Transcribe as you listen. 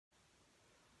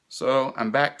So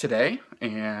I'm back today,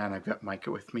 and I've got Micah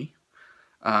with me.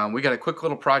 We got a quick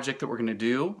little project that we're going to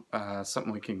do,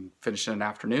 something we can finish in an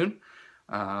afternoon.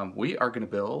 We are going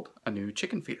to build a new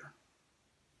chicken feeder.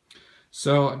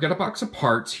 So I've got a box of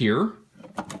parts here,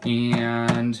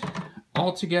 and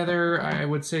altogether I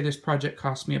would say this project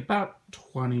cost me about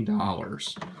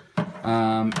 $20.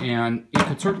 And it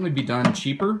could certainly be done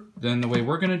cheaper than the way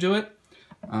we're going to do it.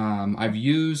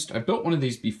 I've built one of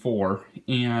these before,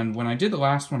 and when I did the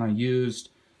last one I used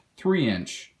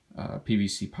 3-inch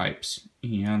PVC pipes,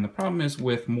 and the problem is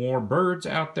with more birds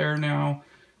out there now,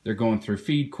 they're going through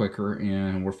feed quicker,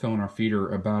 and we're filling our feeder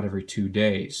about every 2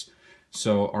 days.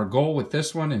 So our goal with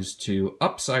this one is to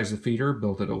upsize the feeder,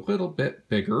 build it a little bit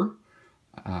bigger,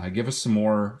 give us some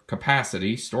more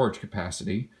capacity, storage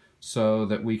capacity, so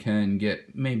that we can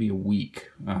get maybe a week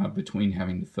between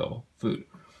having to fill food.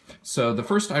 So the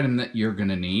first item that you're going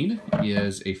to need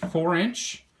is a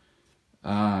 4-inch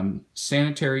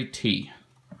sanitary tee.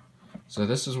 So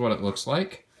this is what it looks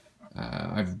like.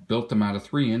 I've built them out of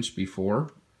 3-inch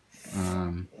before,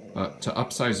 but to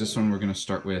upsize this one, we're going to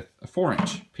start with a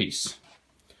 4-inch piece.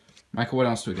 Michael, what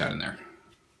else do we got in there?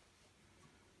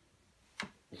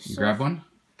 You grab one?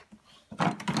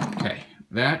 Okay,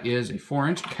 that is a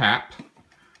 4-inch cap.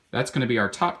 That's going to be our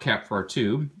top cap for our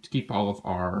tube to keep all of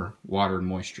our water and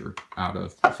moisture out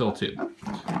of the fill tube.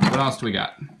 What else do we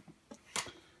got?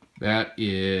 That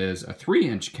is a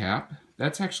 3-inch cap.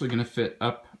 That's actually going to fit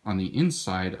up on the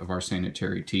inside of our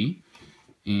sanitary tee.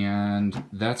 And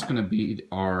that's going to be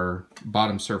our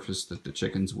bottom surface that the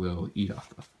chickens will eat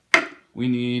off of. We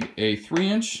need a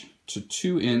 3-inch to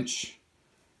 2-inch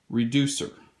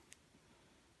reducer.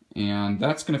 And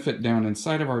that's going to fit down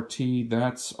inside of our tee.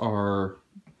 That's our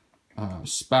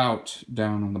spout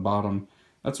down on the bottom.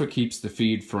 That's what keeps the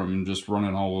feed from just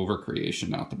running all over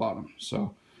creation out the bottom.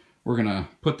 So we're gonna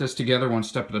put this together one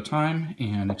step at a time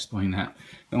and explain that.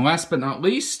 And last but not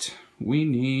least, we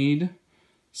need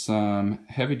some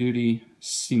heavy-duty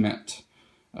cement.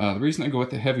 The reason I go with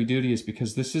the heavy duty is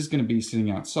because this is going to be sitting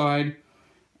outside.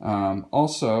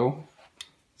 Also,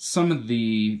 some of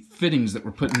the fittings that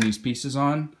we're putting these pieces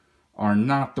on are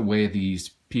not the way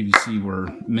these PVC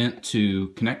were meant to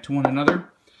connect to one another,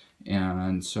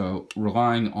 and so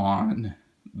relying on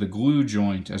the glue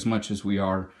joint as much as we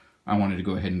are, I wanted to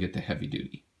go ahead and get the heavy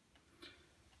duty.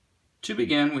 To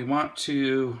begin, we want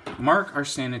to mark our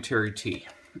sanitary tee.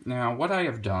 Now what I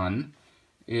have done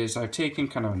is I've taken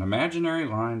kind of an imaginary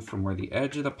line from where the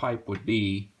edge of the pipe would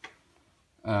be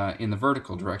in the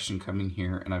vertical direction coming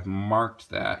here, and I've marked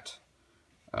that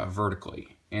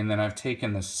vertically. And then I've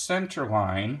taken the center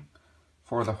line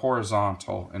for the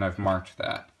horizontal, and I've marked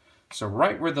that. So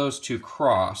right where those two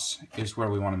cross is where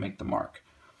we want to make the mark.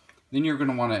 Then you're going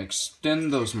to want to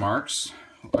extend those marks,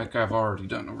 like I've already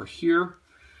done over here,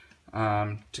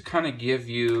 to kind of give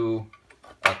you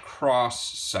a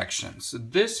cross section. So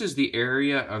this is the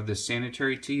area of the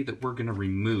sanitary tee that we're going to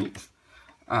remove.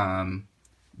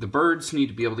 The birds need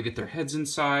to be able to get their heads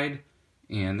inside,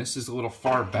 and this is a little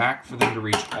far back for them to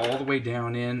reach all the way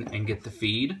down in and get the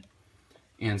feed.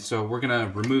 And so we're going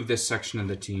to remove this section of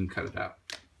the tee and cut it out.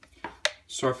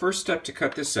 So our first step to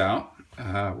cut this out,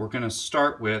 we're going to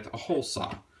start with a hole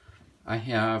saw. I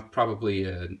have probably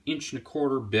 1.25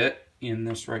 inch bit in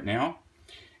this right now.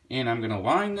 And I'm going to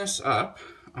line this up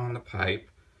on the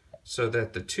pipe so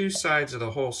that the two sides of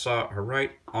the hole saw are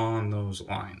right on those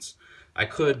lines. I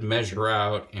could measure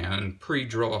out and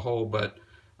pre-drill a hole, but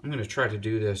I'm going to try to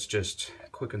do this just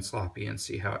quick and sloppy and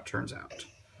see how it turns out.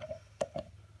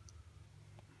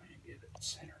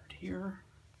 Centered here.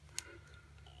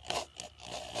 All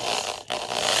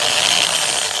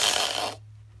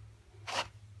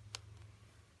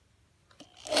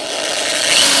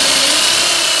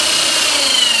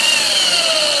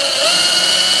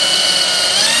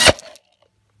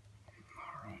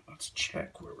right, let's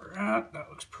check where we're at.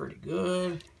 That looks pretty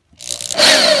good.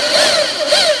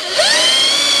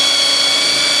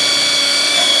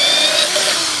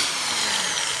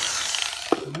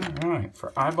 Alright,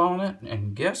 for eyeballing it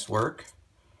and guesswork,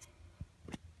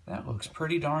 that looks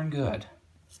pretty darn good.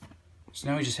 So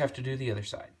now we just have to do the other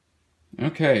side.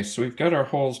 Okay, so we've got our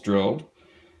holes drilled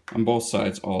on both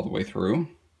sides all the way through.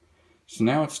 So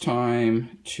now it's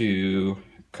time to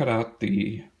cut out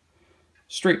the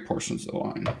straight portions of the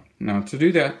line. Now to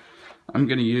do that, I'm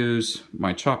going to use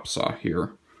my chop saw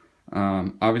here.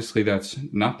 Obviously that's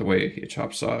not the way a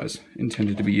chop saw is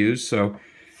intended to be used, so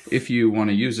if you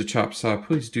want to use a chop saw,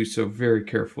 please do so very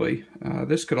carefully.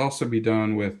 This could also be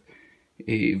done with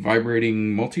a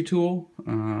vibrating multi-tool,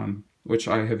 which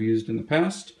I have used in the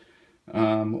past,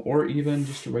 or even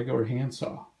just a regular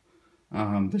handsaw.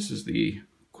 This is the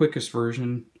quickest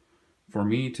version for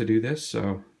me to do this,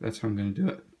 so that's how I'm going to do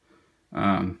it.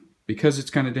 Because it's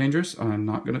kind of dangerous, I'm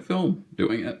not going to film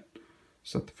doing it.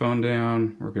 Set the phone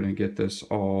down. We're going to get this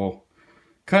all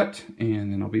cut,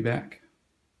 and then I'll be back.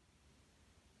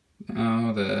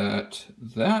 Now that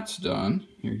that's done,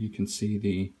 here you can see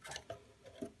the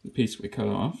piece we cut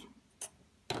off.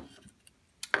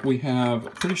 We have a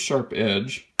pretty sharp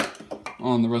edge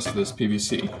on the rest of this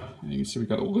PVC. And you can see we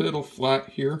got a little flat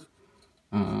here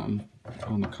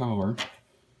on the collar,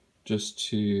 just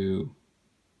to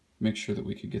make sure that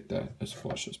we could get that as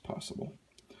flush as possible.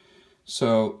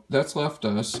 So that's left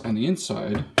us on the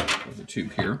inside of the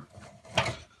tube here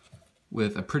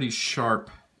with a pretty sharp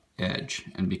edge.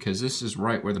 And because this is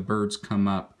right where the birds come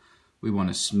up, we want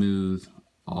to smooth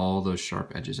all those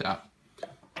sharp edges out.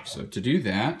 So to do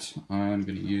that, I'm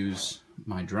going to use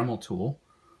my Dremel tool,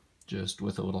 just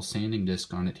with a little sanding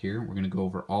disc on it here. We're going to go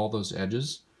over all those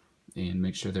edges and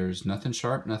make sure there's nothing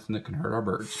sharp, nothing that can hurt our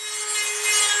birds.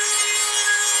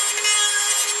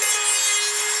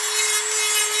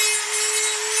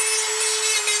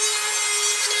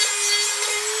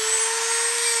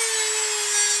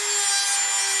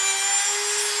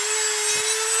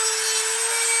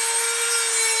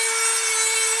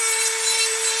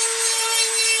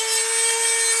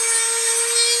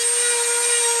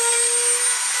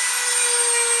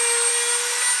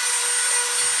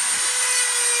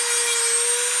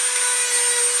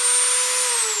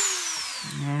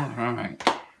 Alright,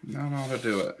 that ought to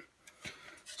do it.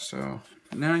 So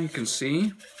now you can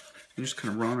see, we just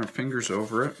kind of run our fingers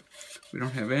over it. We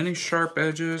don't have any sharp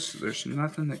edges. There's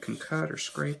nothing that can cut or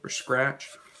scrape or scratch.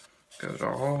 Got it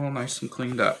all nice and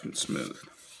cleaned up and smooth.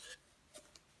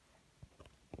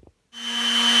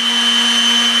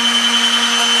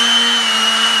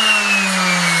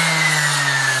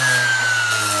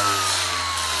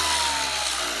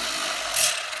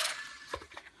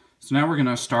 So now we're going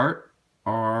to start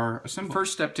our assembly.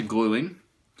 First step to gluing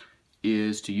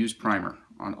is to use primer.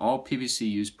 On all PVC,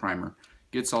 use primer.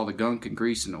 Gets all the gunk and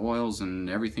grease and oils and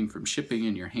everything from shipping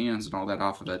and your hands and all that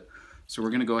off of it. So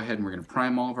we're going to go ahead and we're going to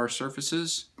prime all of our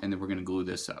surfaces, and then we're going to glue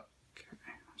this up. Okay,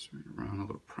 so we're going to run a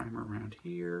little primer around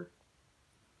here.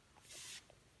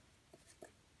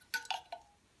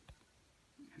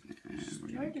 And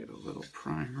we're going to get a little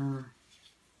primer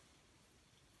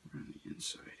around the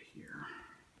inside here.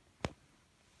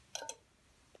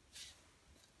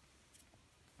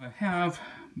 I have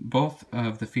both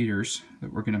of the feeders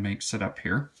that we're going to make set up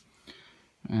here,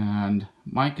 and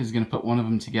Mike is going to put one of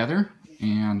them together,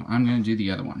 and I'm going to do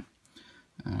the other one.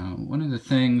 One of the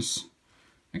things,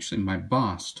 actually my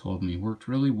boss told me worked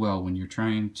really well when you're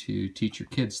trying to teach your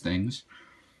kids things,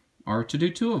 are to do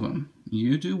two of them.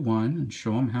 You do one and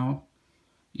show them how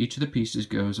each of the pieces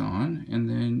goes on, and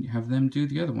then have them do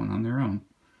the other one on their own.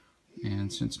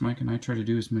 And since Mike and I try to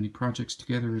do as many projects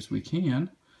together as we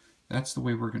can, that's the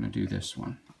way we're going to do this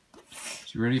one.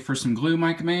 So you ready for some glue,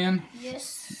 Mike man?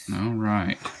 Yes. All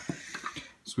right.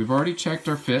 So we've already checked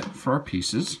our fit for our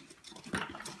pieces.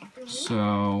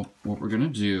 So what we're going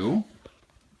to do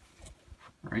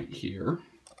right here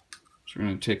is we're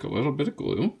going to take a little bit of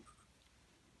glue.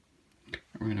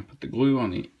 We're going to put the glue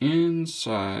on the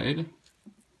inside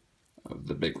of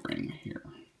the big ring here.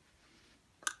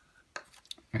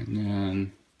 And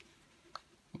then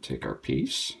we'll take our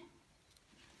piece.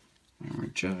 And we're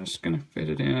just going to fit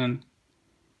it in.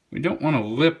 We don't want a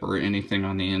lip or anything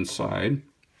on the inside.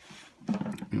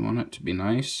 We want it to be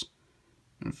nice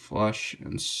and flush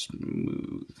and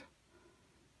smooth.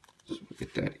 So we'll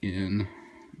get that in.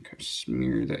 Kind of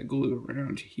smear that glue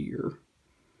around here.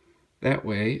 That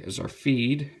way, as our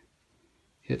feed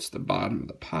hits the bottom of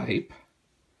the pipe,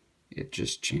 it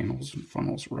just channels and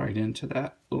funnels right into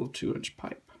that little 2-inch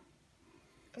pipe.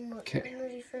 Okay. I'm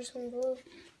ready for some glue.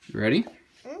 You ready?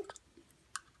 Hmm?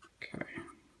 Okay.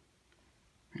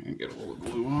 I'm going to get a little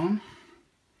glue on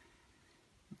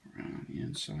around the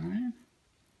inside.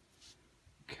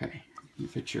 Okay. You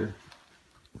fit your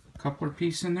coupler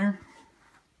piece in there.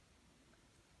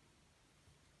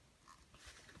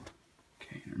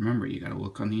 Okay. Remember, you got to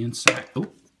look on the inside.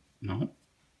 Oh, no.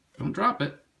 Don't drop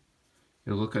it.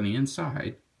 You got to look on the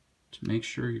inside to make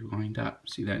sure you're lined up.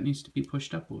 See, that needs to be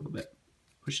pushed up a little bit.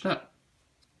 Push it up.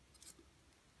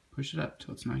 Push it up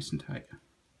till it's nice and tight.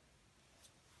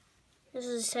 This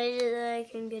is tight that I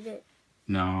can get it.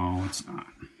 No, it's not.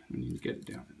 We need to get it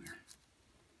down in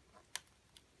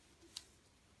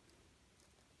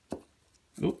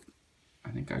there. Oh,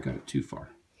 I think I got it too far.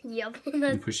 Yep. Can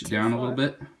you push it down a little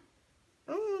bit?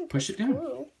 Push it down.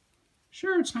 Glue.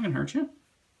 Sure, it's not going to hurt you.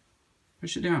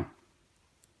 Push it down.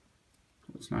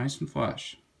 It's nice and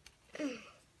flush.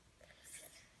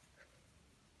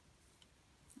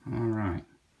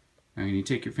 you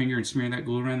take your finger and smear that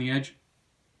glue around the edge?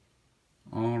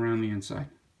 All around the inside.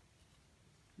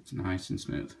 It's nice and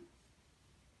smooth.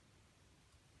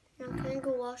 Now can I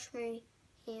go wash my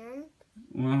hand?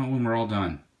 Well, when we're all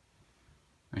done.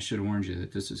 I should have warned you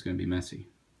that this is going to be messy.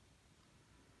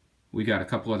 We got a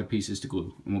couple other pieces to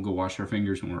glue, and we'll go wash our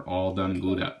fingers when we're all done and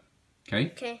glued up. Okay?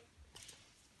 Okay.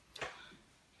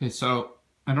 Okay, so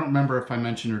I don't remember if I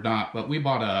mentioned or not, but we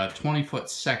bought a 20-foot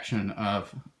section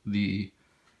of the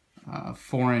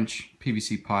 4-inch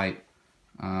PVC pipe.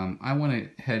 I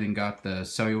went ahead and got the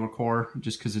cellular core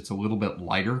just because it's a little bit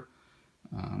lighter.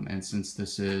 And since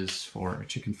this is for a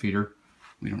chicken feeder,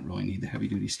 we don't really need the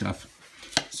heavy-duty stuff.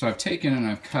 So I've taken and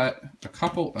I've cut a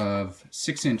couple of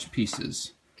 6-inch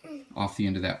pieces off the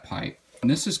end of that pipe. And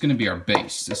this is going to be our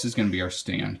base. This is going to be our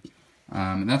stand.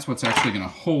 And that's what's actually going to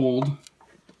hold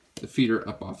the feeder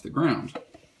up off the ground.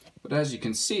 But as you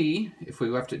can see, if we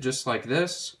left it just like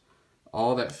this,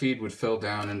 all that feed would fill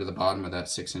down into the bottom of that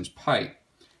 6-inch pipe.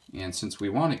 And since we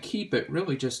want to keep it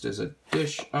really just as a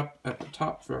dish up at the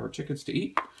top for our chickens to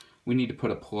eat, we need to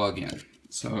put a plug in.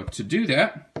 So to do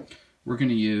that, we're going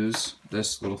to use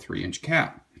this little 3-inch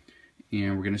cap.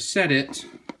 And we're going to set it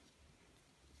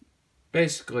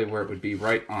basically where it would be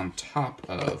right on top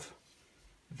of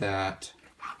that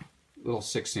little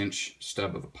 6-inch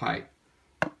stub of a pipe.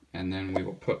 And then we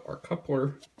will put our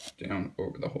coupler down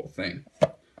over the whole thing,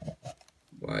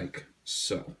 like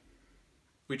so.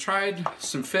 We tried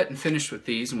some fit and finish with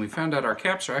these, and we found out our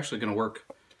caps are actually going to work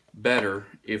better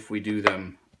if we do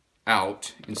them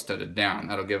out instead of down.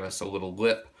 That'll give us a little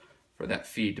lip for that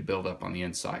feed to build up on the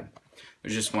inside.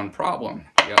 There's just one problem.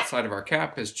 The outside of our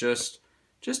cap is just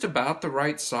about the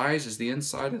right size as the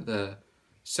inside of the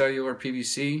cellular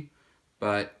PVC,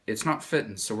 but it's not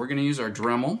fitting. So we're going to use our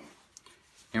Dremel,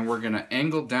 and we're going to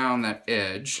angle down that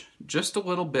edge just a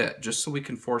little bit, just so we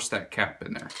can force that cap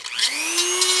in there.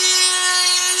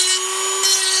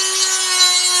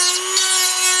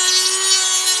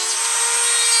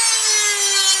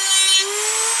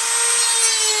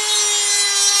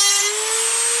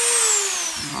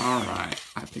 Alright,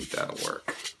 I think that'll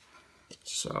work.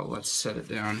 So let's set it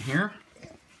down here.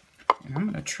 And I'm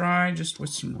going to try just with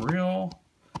some real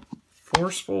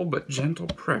forceful but gentle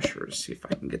pressure to see if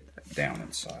I can get that down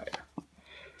inside.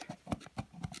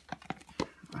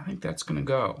 I think that's going to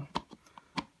go.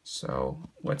 So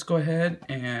let's go ahead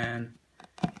and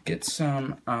get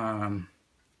some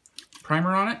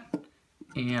primer on it.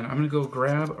 And I'm going to go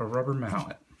grab a rubber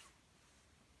mallet.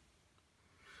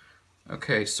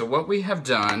 Okay, so what we have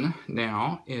done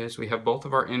now is we have both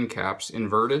of our end caps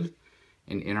inverted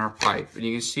and in our pipe. And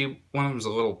you can see one of them is a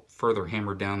little further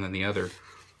hammered down than the other.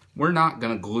 We're not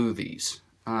going to glue these.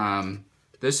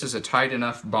 This is a tight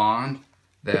enough bond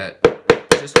that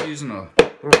just using a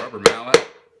little rubber mallet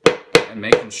and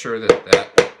making sure that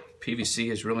that PVC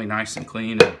is really nice and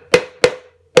clean and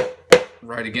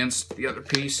right against the other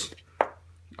piece,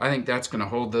 I think that's going to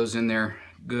hold those in there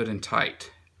good and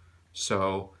tight.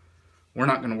 So we're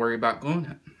not going to worry about gluing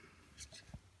it.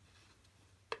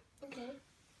 Okay.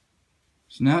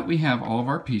 So now that we have all of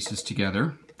our pieces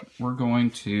together, we're going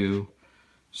to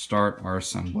start our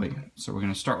assembly. So we're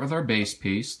going to start with our base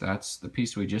piece. That's the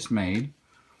piece we just made,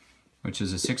 which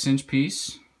is a 6-inch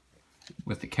piece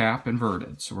with the cap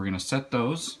inverted. So we're going to set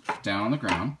those down on the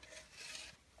ground.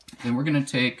 Then we're going to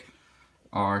take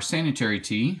our sanitary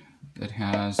tee that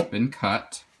has been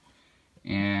cut,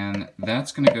 and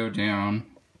that's going to go down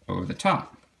over the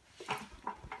top.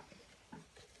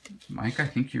 Mike, I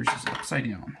think yours is upside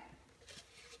down.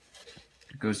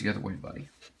 It goes the other way, buddy.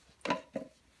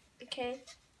 Okay.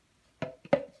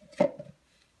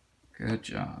 Good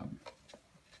job.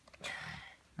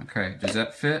 Okay, does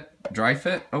that fit? Dry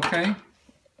fit? Okay.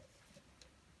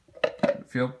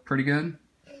 Feel pretty good?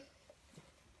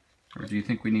 Or do you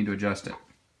think we need to adjust it?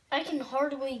 I can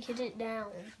hardly get it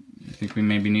down. You think we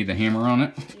maybe need the hammer on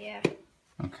it? Yeah.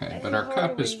 Okay, but our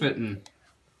cup is fitting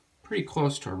pretty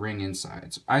close to our ring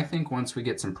insides. I think once we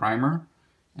get some primer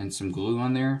and some glue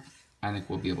on there, I think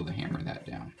we'll be able to hammer that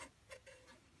down.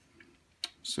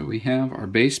 So we have our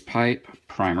base pipe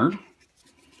primered.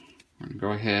 We're going to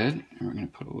go ahead and we're going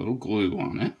to put a little glue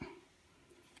on it.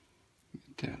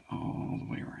 Get that all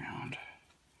the way around.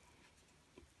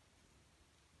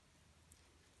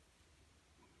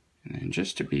 And then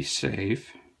just to be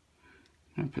safe,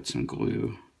 I'm going to put some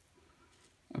glue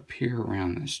up here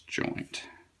around this joint.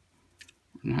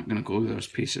 We're not going to glue those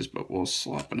pieces, but we'll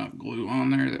slop enough glue on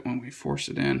there that when we force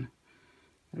it in,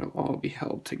 it'll all be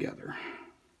held together.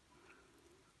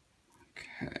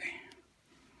 Okay.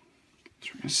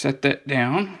 So we're going to set that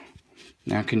down.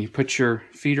 Now can you put your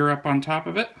feeder up on top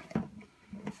of it?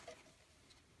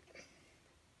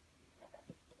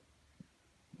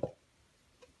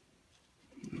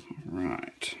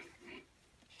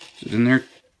 in there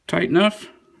tight enough?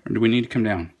 Or do we need to come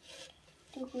down?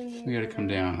 I think we We gotta come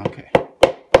down, okay.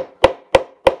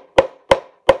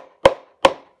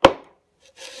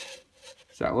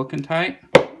 Is that looking tight?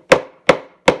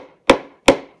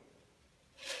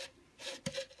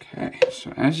 Okay,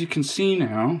 so as you can see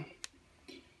now,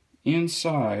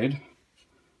 inside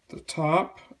the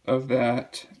top of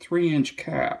that 3-inch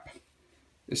cap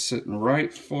is sitting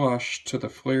right flush to the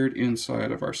flared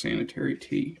inside of our sanitary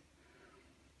tee.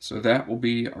 So that will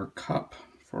be our cup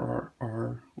for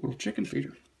our little chicken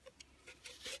feeder.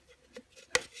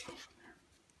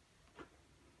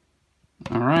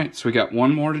 Alright, so we got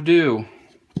one more to do.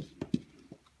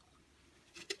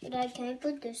 Dad, can I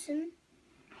put this in?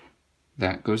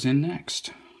 That goes in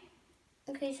next.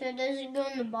 Okay, so does it go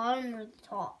in the bottom or the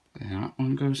top? That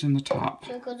one goes in the top.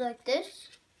 So it goes like this?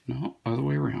 No, other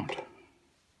way around.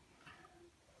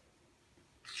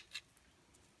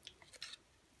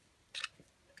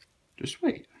 Just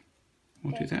wait.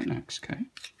 We'll do that next, okay?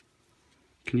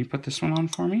 Can you put this one on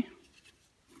for me?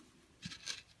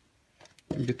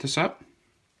 Get this up.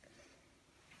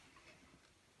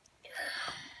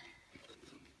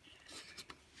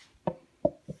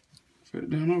 Put it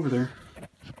down over there.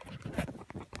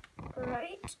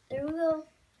 Alright, there we go.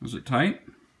 Is it tight?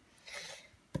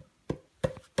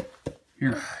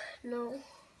 Here. No.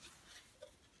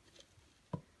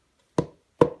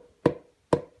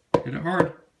 Hit it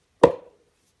hard.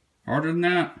 Harder than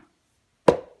that.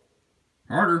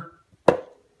 Harder.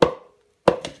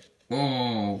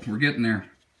 Whoa, we're getting there.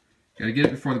 Gotta get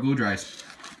it before the glue dries.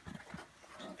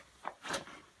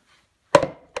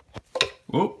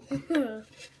 Whoa.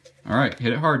 Alright,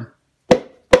 hit it hard.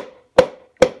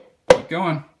 Keep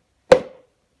going.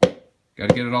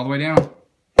 Gotta get it all the way down.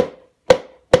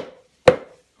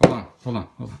 Hold on.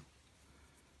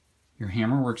 Your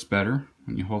hammer works better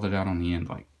when you hold it out on the end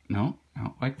like, no,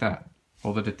 out like that.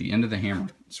 Hold it at the end of the hammer.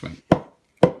 Swing.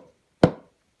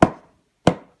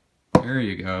 There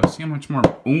you go. See how much more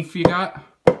oomph you got?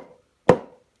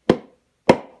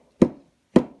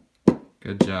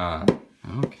 Good job.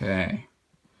 Okay.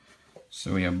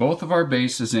 So we have both of our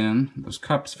bases in. Those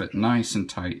cups fit nice and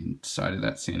tight inside of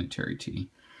that sanitary tee.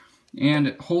 And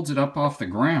it holds it up off the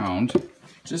ground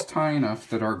just high enough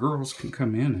that our girls can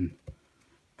come in and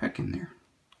peck in there.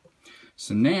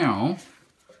 So now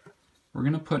we're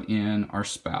going to put in our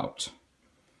spout.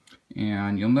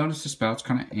 And you'll notice the spout's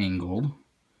kind of angled.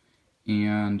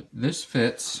 And this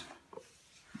fits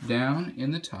down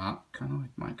in the top, kind of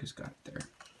like Micah's got there.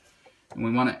 And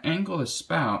we want to angle the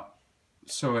spout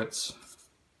so it's,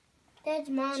 That's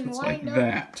mine like lined up.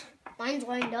 that. Mine's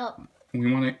lined up.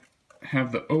 We want to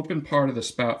have the open part of the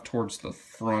spout towards the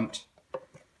front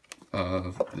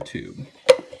of the tube.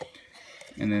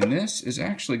 And then this is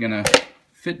actually going to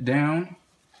fit down.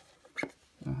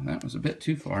 Oh, that was a bit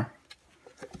too far.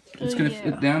 It's going to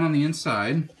fit down on the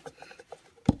inside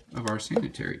of our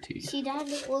sanitary tee. See, Dad,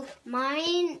 look,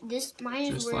 mine is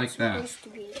Just where like it's that. supposed to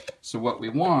be. So what we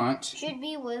want Should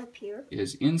be way up here.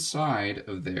 is inside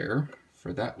of there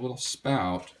for that little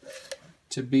spout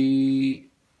to be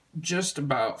just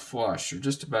about flush or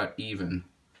just about even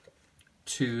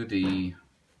to the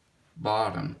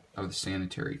bottom of the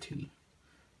sanitary tee.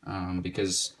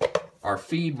 Because our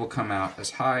feed will come out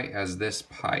as high as this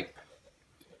pipe.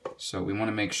 So we want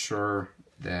to make sure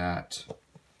that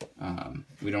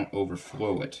we don't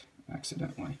overflow it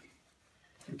accidentally.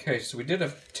 Okay, so we did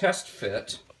a test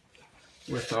fit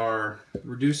with our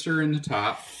reducer in the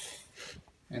top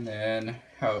and then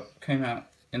how it came out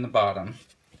in the bottom.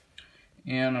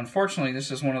 And unfortunately,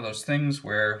 this is one of those things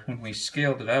where when we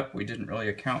scaled it up, we didn't really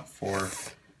account for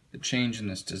the change in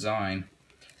this design.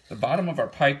 The bottom of our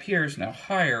pipe here is now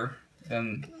higher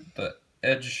than the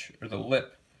edge or the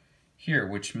lip here,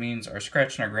 which means our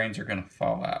scratch and our grains are going to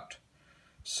fall out.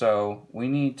 So we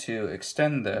need to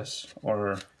extend this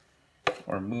or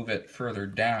move it further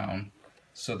down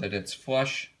so that it's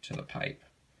flush to the pipe.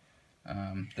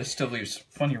 This still leaves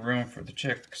plenty of room for the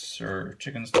chicks or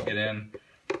chickens to get in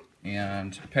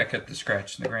and peck at the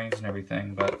scratch and the grains and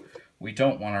everything, but we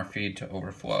don't want our feed to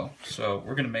overflow. So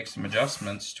we're going to make some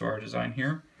adjustments to our design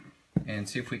here and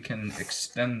see if we can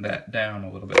extend that down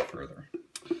a little bit further.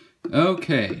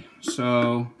 Okay,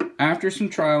 so after some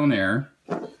trial and error,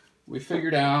 we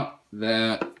figured out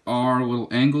that our little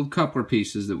angled coupler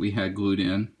pieces that we had glued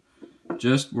in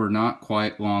just were not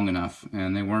quite long enough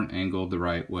and they weren't angled the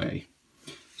right way.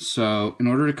 So in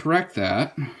order to correct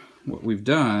that, what we've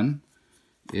done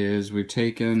is we've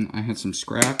taken, I had some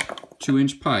scrap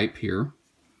 2-inch pipe here,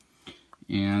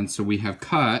 and so we have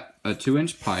cut a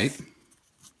 2-inch pipe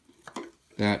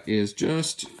that is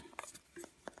just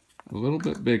a little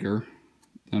bit bigger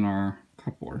than our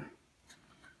coupler.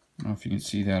 I don't know if you can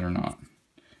see that or not.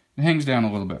 It hangs down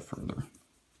a little bit further.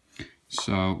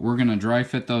 So we're going to dry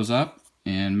fit those up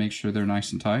and make sure they're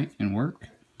nice and tight and work.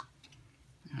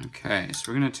 Okay,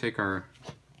 so we're going to take our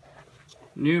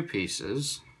new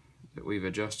pieces that we've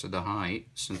adjusted the height,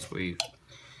 since we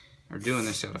are doing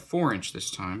this at a 4-inch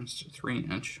this time, it's a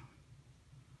 3-inch.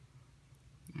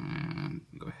 And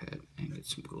go ahead and get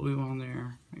some glue on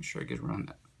there. Make sure I get around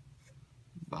that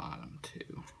bottom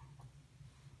too.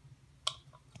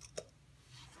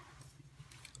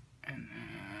 And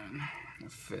then I'm gonna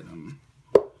fit them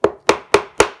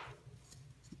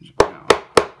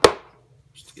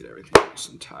just to get everything nice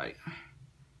and tight.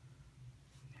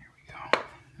 There we go.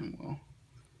 And we'll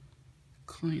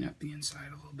clean up the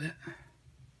inside a little bit.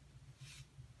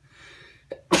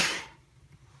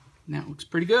 That looks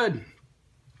pretty good.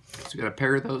 So we got a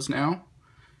pair of those now,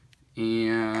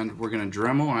 and we're going to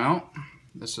Dremel out.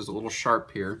 This is a little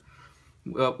sharp here.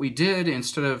 What we did,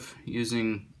 instead of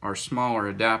using our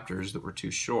smaller adapters that were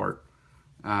too short,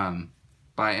 by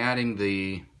adding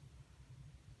the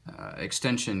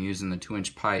extension using the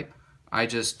 2-inch pipe, I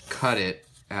just cut it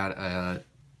at a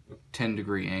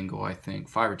 10-degree angle, I think,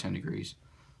 5 or 10 degrees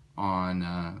on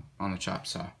the chop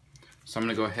saw. So I'm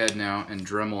going to go ahead now and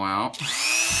Dremel out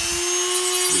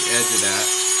the edge of that.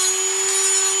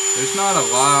 There's not a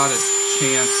lot of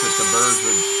chance that the birds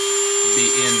would be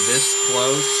in this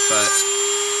close, but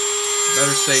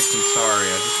better safe than sorry.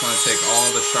 I just want to take all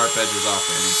the sharp edges off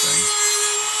of anything.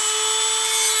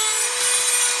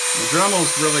 The Dremel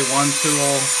is really one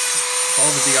tool.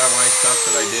 All the DIY stuff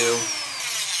that I do.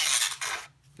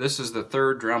 This is the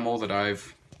 3rd Dremel that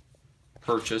I've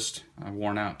purchased. I've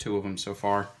worn out 2 of them so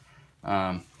far.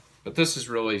 But this is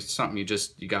really something you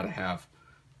got to have.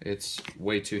 It's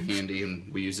way too handy,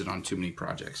 and we use it on too many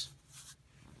projects.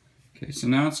 Okay, so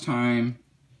now it's time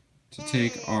to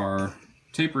take our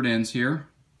tapered ends here,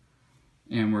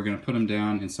 and we're going to put them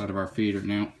down inside of our feeder.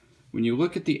 Now, when you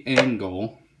look at the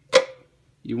angle,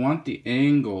 you want the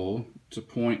angle to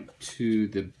point to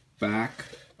the back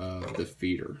of the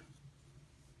feeder.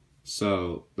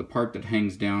 So the part that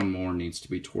hangs down more needs to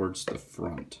be towards the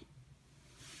front.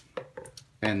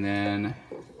 And then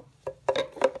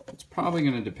it's probably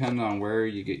going to depend on where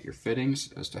you get your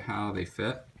fittings as to how they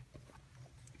fit.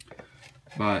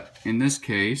 But in this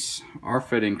case, our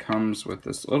fitting comes with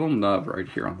this little nub right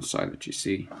here on the side that you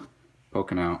see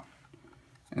poking out.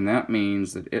 And that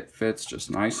means that it fits just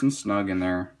nice and snug in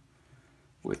there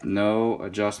with no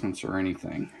adjustments or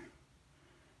anything.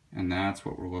 And that's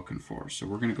what we're looking for. So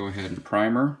we're going to go ahead and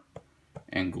primer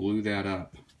and glue that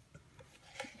up.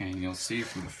 And you'll see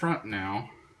from the front now,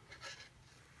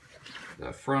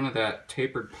 the front of that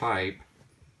tapered pipe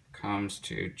comes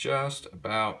to just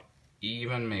about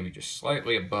even, maybe just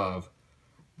slightly above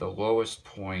the lowest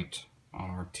point on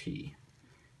our T.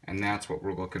 And that's what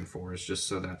we're looking for, is just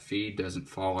so that feed doesn't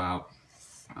fall out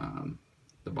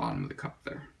the bottom of the cup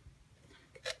there.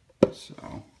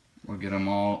 So we'll get them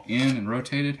all in and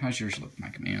rotated. How's yours look,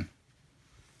 Micah man?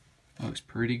 Looks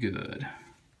pretty good.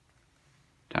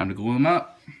 Time to glue them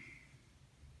up.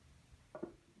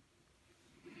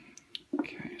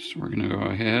 Okay, so we're going to go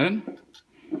ahead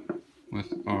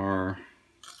with our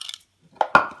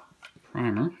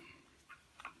primer.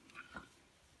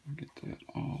 I'll get that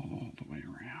all the way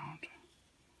around.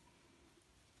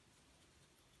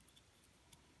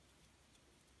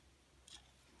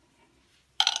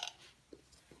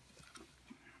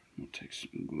 We'll take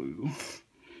some glue.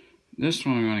 This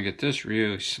one, we're going to get this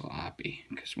really sloppy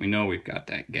because we know we've got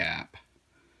that gap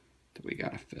that we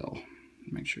got to fill.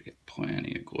 Make sure we get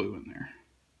plenty of glue in there.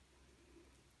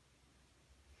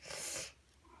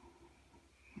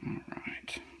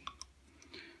 Alright.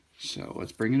 So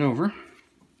let's bring it over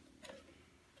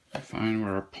and find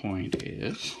where our point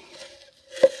is.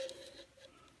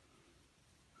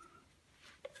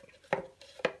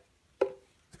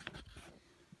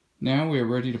 Now we are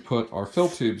ready to put our fill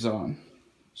tubes on.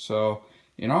 So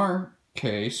in our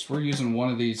case, we're using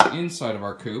one of these inside of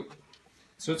our coop.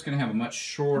 So it's going to have a much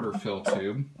shorter fill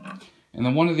tube. And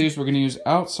then one of these we're going to use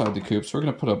outside the coop. So we're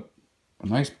going to put a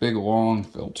nice big long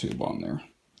fill tube on there.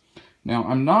 Now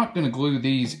I'm not going to glue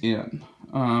these in.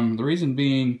 The reason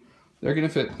being, they're going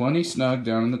to fit plenty snug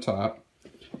down in the top.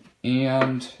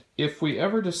 And if we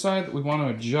ever decide that we want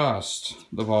to adjust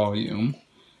the volume,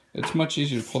 it's much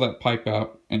easier to pull that pipe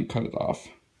out and cut it off.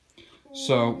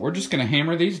 So we're just going to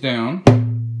hammer these down.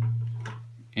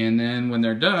 And then when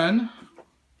they're done,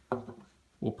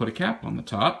 we'll put a cap on the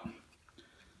top.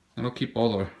 That'll keep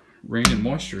all the rain and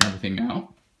moisture and everything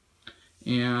out.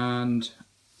 And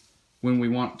when we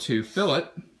want to fill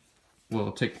it,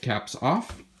 we'll take the caps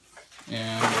off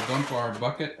And we'll dump our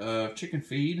bucket of chicken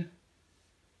feed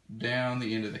down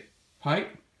the end of the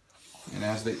pipe. And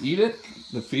as they eat it,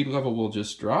 the feed level will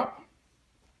just drop.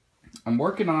 I'm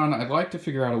working on, I'd like to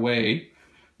figure out a way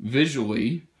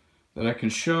visually that I can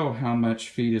show how much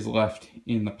feed is left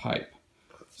in the pipe.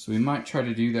 So we might try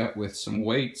to do that with some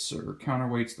weights or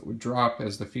counterweights that would drop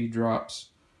as the feed drops.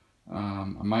 I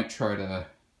might try to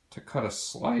cut a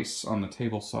slice on the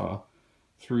table saw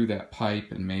through that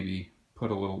pipe and maybe put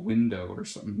a little window or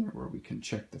something there where we can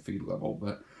check the feed level.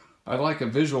 But I'd like a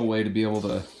visual way to be able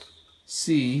to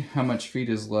see how much feed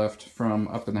is left from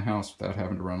up in the house without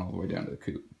having to run all the way down to the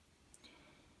coop.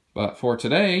 But for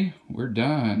today, we're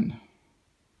done.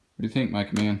 What do you think,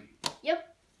 Micah man?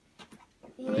 Yep.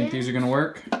 You think these are going to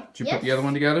work? Did you Yes. put the other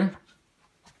one together?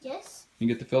 Yes. You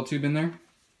get the fill tube in there?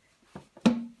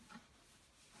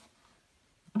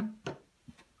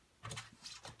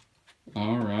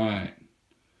 All right.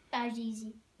 That was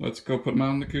easy. Let's go put them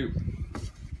out in the coop.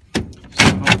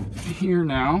 So here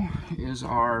now is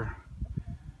our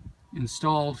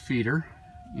installed feeder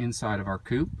inside of our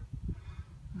coop.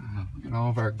 Got all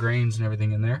of our grains and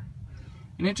everything in there.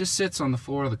 And it just sits on the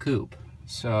floor of the coop.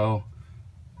 So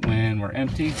when we're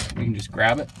empty, we can just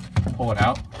grab it, pull it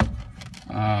out.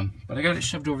 But I got it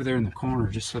shoved over there in the corner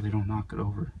just so they don't knock it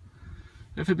over.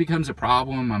 If it becomes a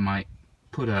problem, I might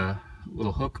put a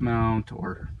little hook mount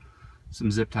or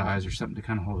some zip ties or something to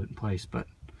kind of hold it in place. But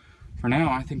for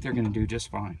now, I think they're going to do just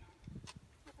fine.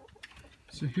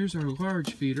 So here's our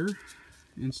large feeder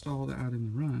installed out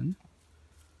in the run.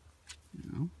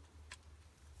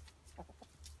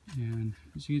 And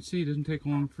as you can see, it doesn't take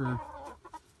long for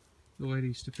the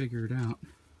ladies to figure it out.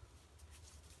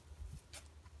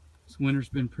 This winter's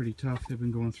been pretty tough. They've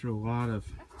been going through a lot of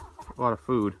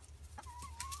food.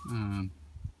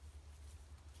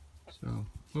 So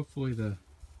hopefully the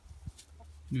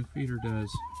new feeder does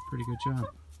a pretty good job.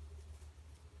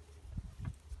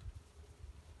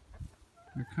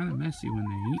 They're kind of messy when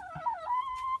they eat.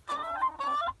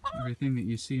 Everything that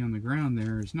you see on the ground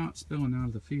there is not spilling out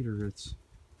of the feeder. It's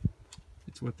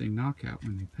what they knock out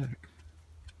when they peck.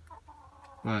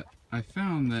 But I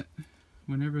found that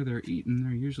whenever they're eating,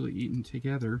 they're usually eating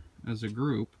together as a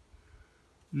group,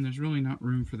 and there's really not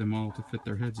room for them all to fit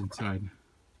their heads inside.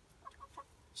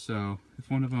 So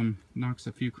if one of them knocks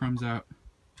a few crumbs out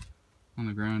on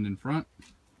the ground in front,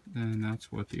 then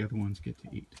that's what the other ones get to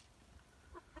eat.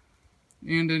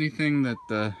 And anything that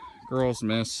the girls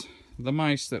miss, the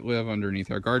mice that live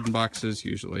underneath our garden boxes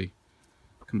usually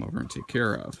come over and take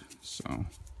care of. So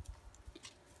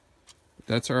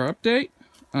that's our update.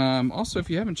 Also, if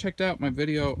you haven't checked out my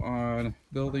video on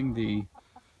building the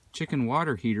chicken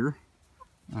water heater,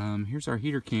 here's our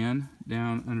heater can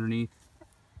down underneath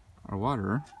our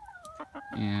water,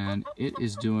 and it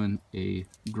is doing a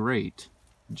great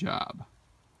job.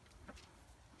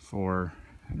 For,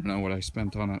 I don't know what I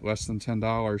spent on it, less than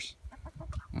 $10.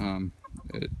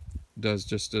 It does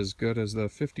just as good as the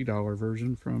 $50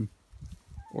 version from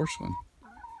Orscheln.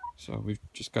 So we've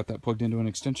just got that plugged into an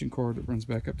extension cord that runs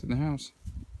back up to the house.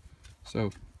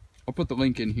 So I'll put the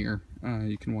link in here.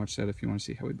 You can watch that if you want to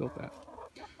see how we built that.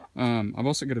 I've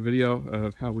also got a video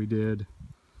of how we did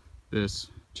this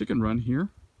chicken run here.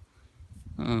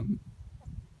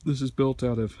 This is built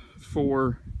out of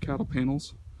 4 cattle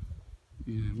panels,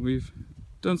 and we've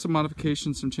done some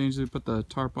modifications, some changes. We put the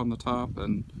tarp on the top,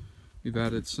 and we've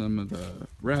added some of the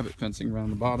rabbit fencing around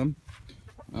the bottom.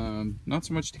 Not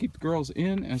so much to keep the girls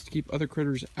in as to keep other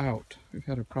critters out. We've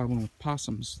had a problem with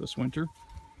possums this winter,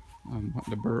 wanting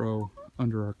to burrow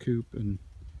under our coop and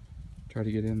try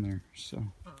to get in there. So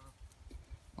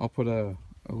I'll put a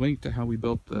link to how we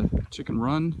built the chicken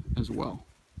run as well.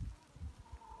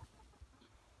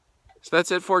 So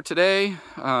that's it for today.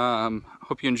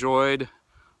 Hope you enjoyed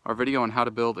our video on how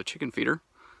to build a chicken feeder.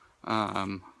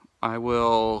 I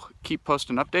will keep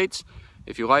posting updates.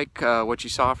 If you like what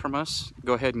you saw from us,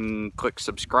 go ahead and click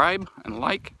subscribe and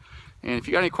like. And if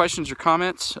you got any questions or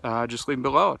comments, just leave them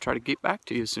below. I'll try to get back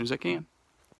to you as soon as I can.